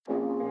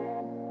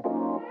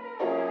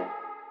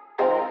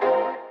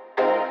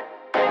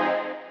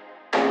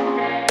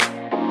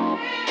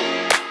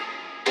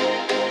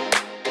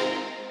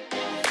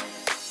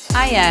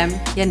I am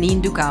Janine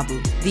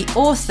Dukabu, the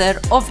author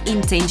of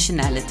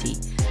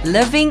Intentionality,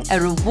 Living a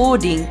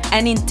Rewarding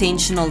and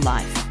Intentional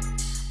Life.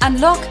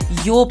 Unlock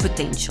your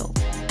potential.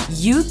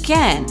 You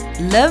can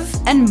live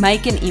and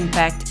make an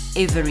impact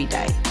every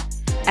day.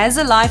 As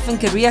a life and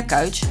career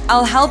coach,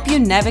 I'll help you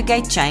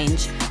navigate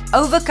change,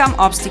 overcome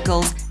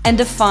obstacles, and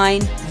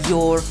define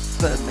your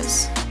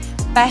purpose.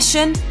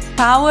 Passion,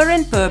 power,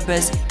 and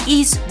purpose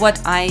is what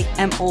I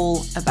am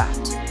all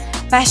about.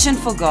 Passion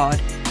for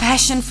God,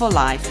 passion for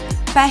life,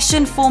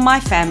 passion for my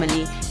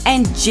family,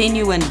 and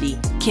genuinely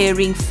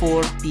caring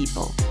for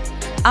people.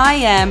 I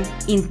am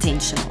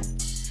intentional.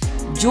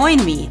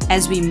 Join me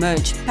as we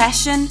merge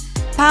passion,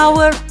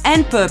 power,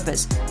 and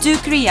purpose to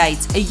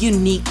create a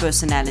unique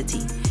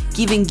personality,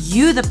 giving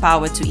you the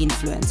power to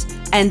influence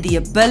and the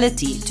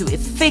ability to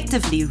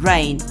effectively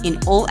reign in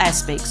all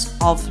aspects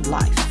of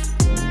life.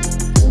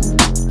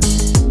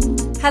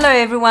 Hello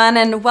everyone,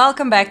 and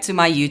welcome back to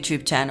my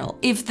YouTube channel.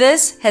 If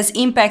this has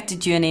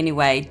impacted you in any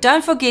way,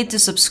 don't forget to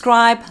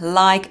subscribe,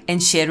 like,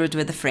 and share it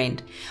with a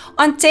friend.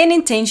 On 10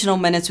 Intentional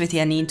Minutes with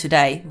Janine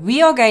today,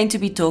 we are going to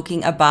be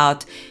talking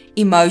about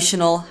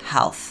emotional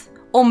health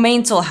or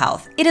mental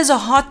health. It is a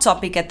hot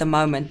topic at the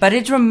moment, but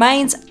it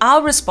remains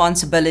our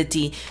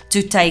responsibility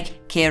to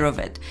take care of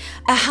it.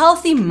 A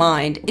healthy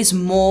mind is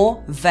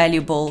more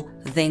valuable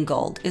than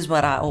gold, is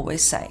what I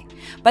always say.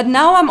 But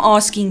now I'm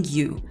asking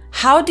you,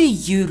 how do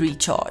you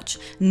recharge?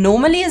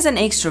 Normally, as an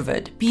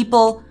extrovert,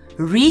 people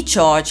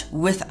recharge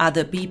with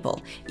other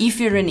people. If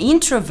you're an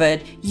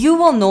introvert, you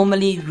will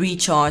normally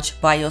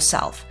recharge by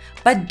yourself.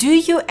 But do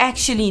you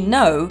actually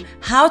know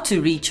how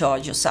to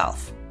recharge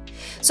yourself?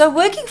 So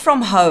working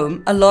from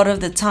home, a lot of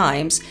the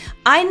times,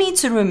 I need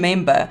to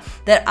remember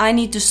that I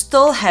need to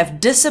still have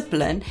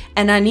discipline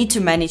and I need to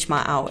manage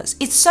my hours.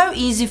 It's so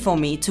easy for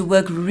me to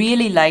work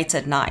really late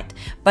at night.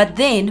 But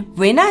then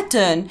when I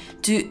turn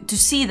to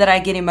see that I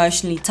get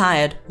emotionally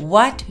tired,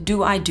 what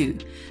do?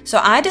 So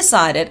I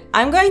decided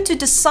I'm going to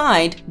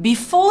decide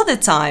before the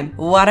time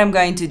what I'm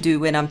going to do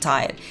when I'm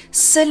tired.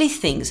 Silly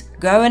things.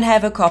 Go and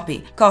have a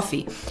coffee.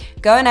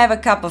 Go and have a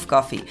cup of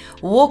coffee.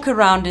 Walk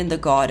around in the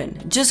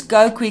garden. Just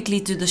go quickly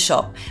to the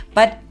shop.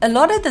 But a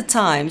lot of the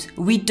times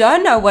we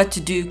don't know what to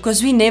do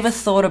because we never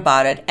thought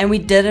about it and we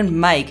didn't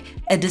make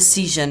a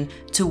decision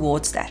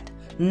towards that.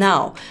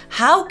 Now,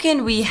 how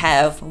can we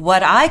have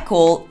what I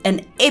call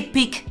an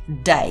epic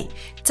day?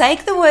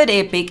 Take the word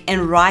epic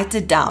and write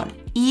it down.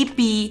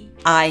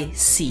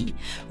 EPIC.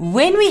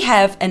 When we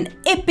have an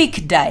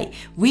epic day,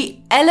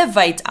 we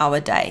elevate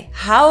our day.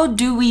 How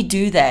do we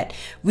do that?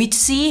 We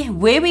see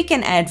where we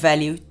can add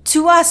value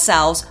to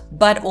ourselves,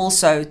 but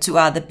also to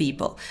other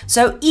people.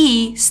 So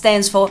E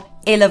stands for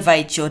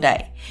elevate your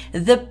day.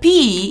 The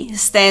P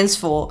stands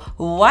for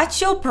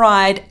watch your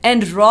pride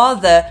and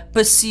rather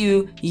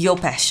pursue your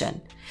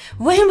passion.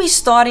 When we're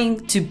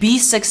starting to be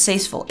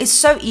successful, it's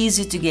so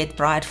easy to get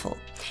prideful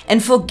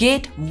and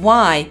forget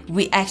why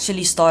we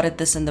actually started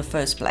this in the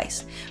first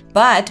place.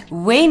 But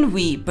when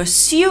we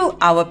pursue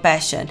our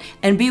passion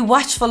and be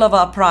watchful of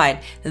our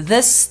pride,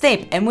 this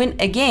step, and when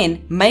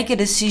again make a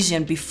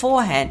decision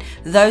beforehand,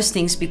 those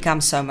things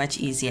become so much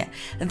easier.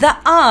 The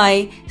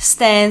I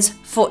stands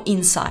for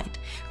insight.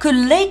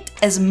 Collect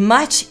as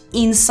much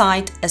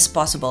insight as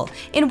possible.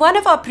 In one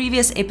of our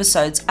previous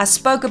episodes, I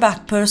spoke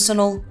about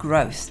personal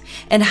growth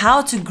and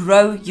how to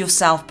grow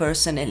yourself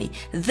personally.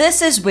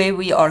 This is where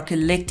we are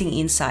collecting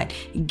insight.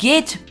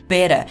 Get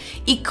better,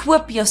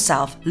 equip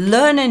yourself,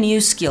 learn a new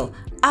skill,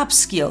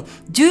 upskill,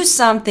 do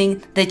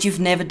something that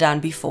you've never done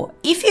before.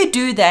 If you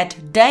do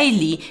that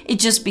daily, it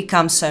just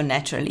becomes so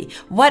naturally.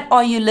 What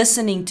are you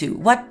listening to?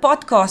 What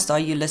podcast are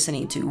you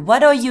listening to?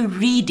 What are you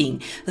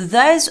reading?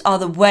 Those are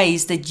the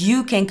ways that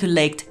you can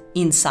collect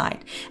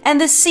insight. And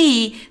the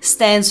C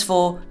stands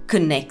for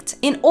connect.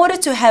 In order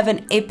to have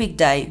an epic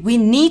day, we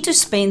need to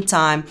spend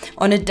time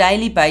on a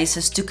daily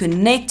basis to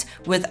connect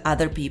with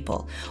other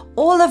people.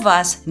 All of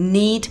us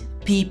need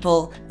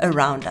people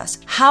around us.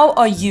 How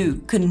are you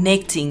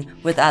connecting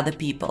with other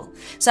people?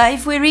 So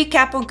if we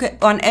recap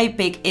on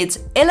EPIC, it's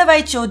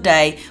elevate your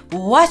day,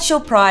 watch your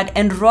pride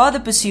and rather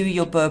pursue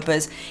your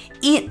purpose,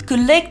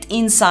 collect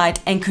insight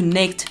and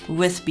connect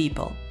with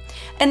people.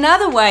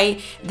 Another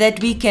way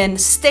that we can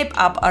step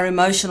up our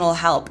emotional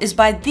health is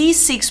by these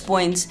 6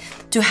 points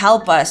to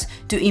help us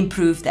to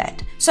improve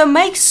that. So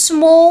make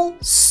small,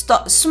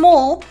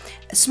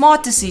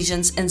 smart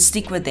decisions and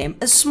stick with them.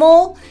 A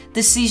small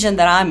decision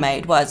that I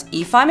made was,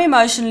 if I'm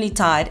emotionally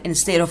tired,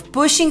 instead of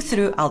pushing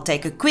through, I'll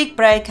take a quick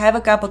break, have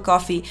a cup of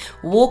coffee,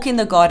 walk in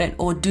the garden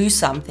or do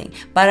something.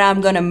 But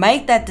I'm going to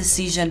make that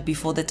decision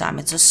before the time.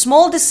 It's a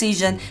small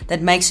decision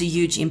that makes a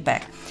huge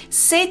impact.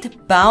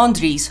 Set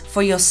boundaries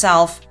for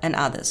yourself and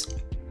others.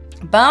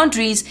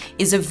 Boundaries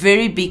is a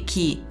very big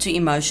key to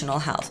emotional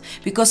health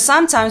because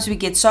sometimes we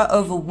get so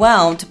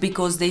overwhelmed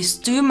because there's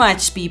too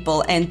much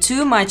people and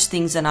too much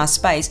things in our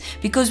space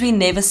because we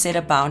never set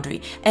a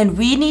boundary and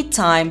we need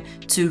time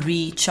to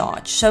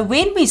recharge. So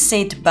when we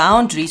set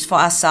boundaries for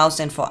ourselves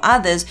and for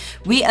others,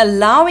 we're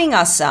allowing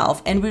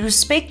ourselves and we're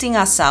respecting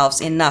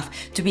ourselves enough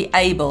to be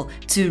able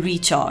to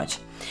recharge.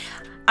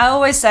 I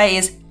always say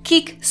is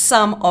kick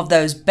some of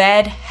those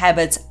bad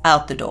habits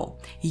out the door.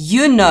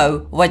 You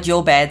know what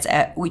your bad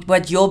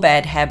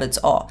habits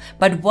are,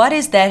 but what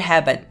is that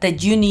habit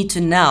that you need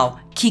to now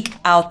kick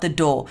out the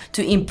door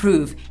to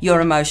improve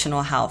your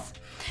emotional health?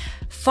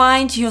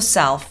 Find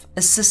yourself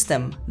a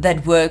system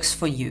that works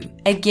for you.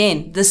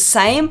 Again, the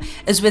same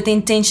is with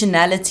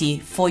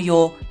intentionality for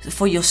your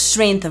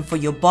strength and for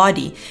your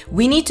body.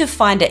 We need to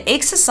find an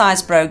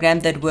exercise program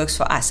that works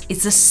for us.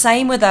 It's the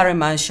same with our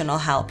emotional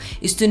health,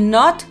 is to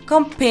not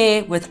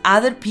compare with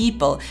other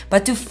people,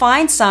 but to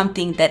find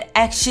something that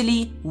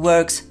actually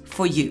works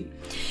for you.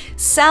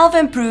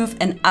 Self-improve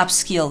and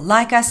upskill,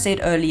 like I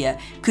said earlier,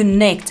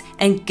 connect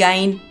and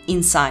gain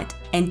insight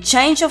and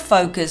change your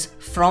focus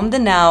from the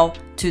now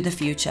to the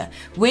future.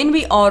 When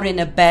we are in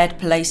a bad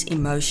place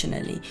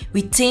emotionally,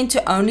 we tend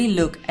to only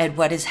look at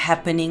what is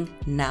happening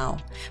now.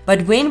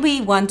 But when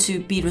we want to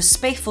be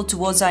respectful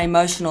towards our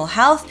emotional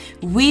health,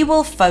 we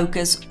will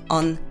focus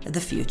on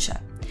the future.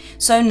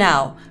 So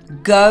now,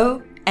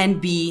 go and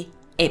be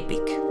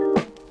epic.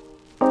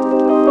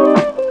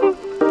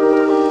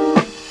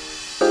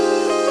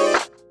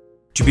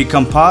 To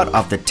become part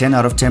of the 10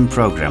 out of 10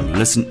 program,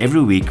 listen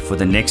every week for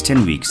the next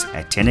 10 weeks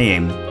at 10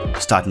 a.m.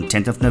 starting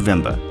 10th of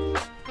November.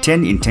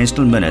 10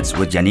 intentional minutes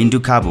with Janine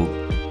Dukabu.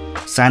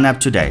 Sign up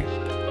today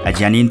at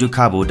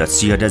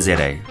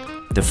janinedukabu.co.za.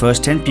 The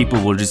first 10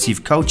 people will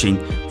receive coaching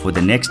for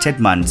the next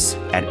 10 months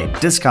at a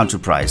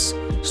discounted price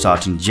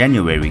starting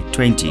January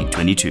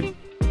 2022.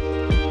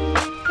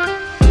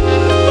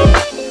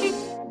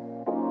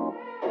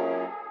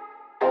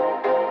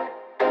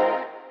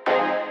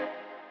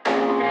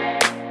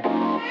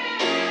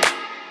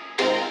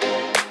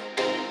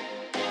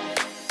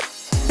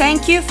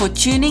 Thank you for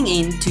tuning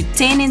in to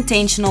 10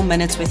 Intentional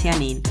Minutes with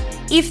Janine.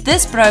 If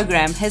this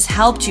program has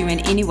helped you in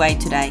any way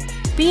today,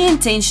 be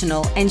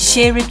intentional and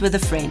share it with a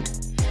friend.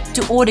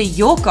 To order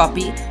your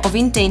copy of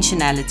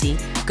Intentionality,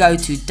 go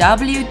to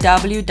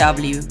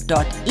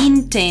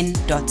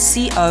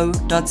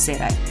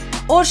www.inten.co.za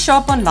or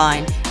shop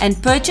online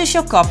and purchase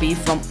your copy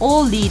from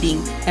all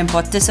leading and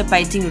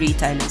participating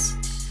retailers.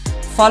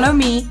 Follow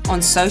me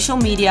on social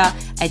media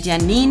at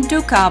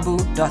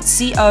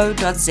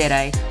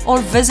janinedukabu.co.za or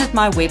visit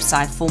my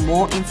website for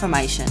more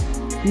information.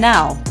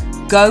 Now,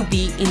 go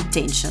be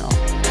intentional.